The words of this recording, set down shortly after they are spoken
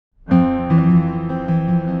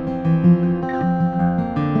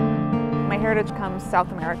heritage comes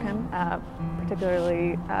South American,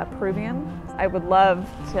 particularly Peruvian. I would love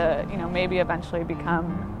to, maybe eventually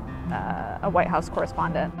become a White House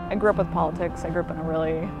correspondent. I grew up with politics. I grew up in a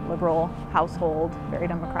really liberal household, very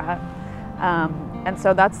Democrat. And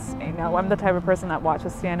so that's, I'm the type of person that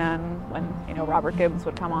watches CNN when, Robert Gibbs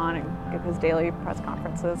would come on and give his daily press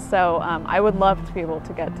conferences. So I would love to be able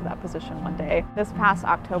to get to that position one day. This past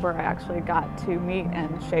October, I actually got to meet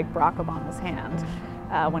and shake Barack Obama's hand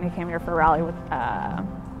when he came here for a rally with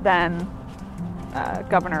then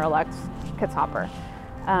Governor-elect Kitzhaber.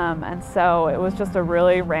 And so it was just a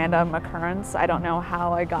really random occurrence. I don't know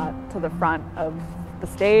how I got to the front of the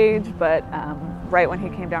stage, but right when he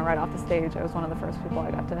came down right off the stage, I was one of the first people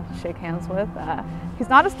I got to shake hands with. He's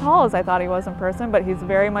not as tall as I thought he was in person, but he's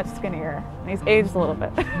very much skinnier, and he's aged a little bit.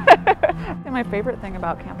 And my favorite thing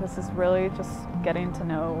about campus is really just getting to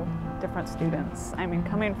know different students. I mean,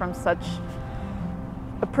 coming from such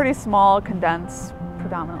a pretty small, condensed,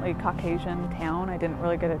 predominantly Caucasian town, I didn't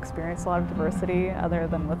really get to experience a lot of diversity other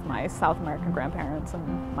than with my South American grandparents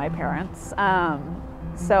and my parents.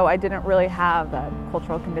 So I didn't really have that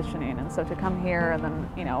cultural conditioning, and so to come here and then,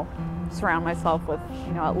 surround myself with,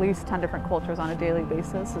 at least 10 different cultures on a daily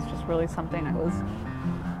basis is just really something I was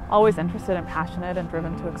always interested and passionate and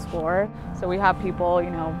driven to explore. So we have people,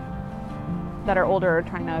 that are older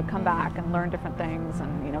trying to come back and learn different things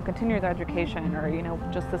and, continue their education,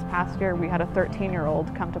 or, just this past year we had a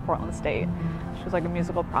 13-year-old come to Portland State. She was like a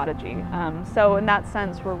musical prodigy. So in that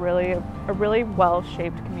sense, we're really a really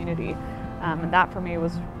well-shaped community. And that for me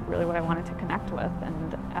was really what I wanted to connect with,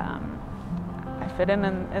 and I fit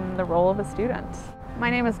in the role of a student. My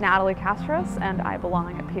name is Natalie Castros, and I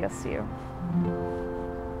belong at PSU.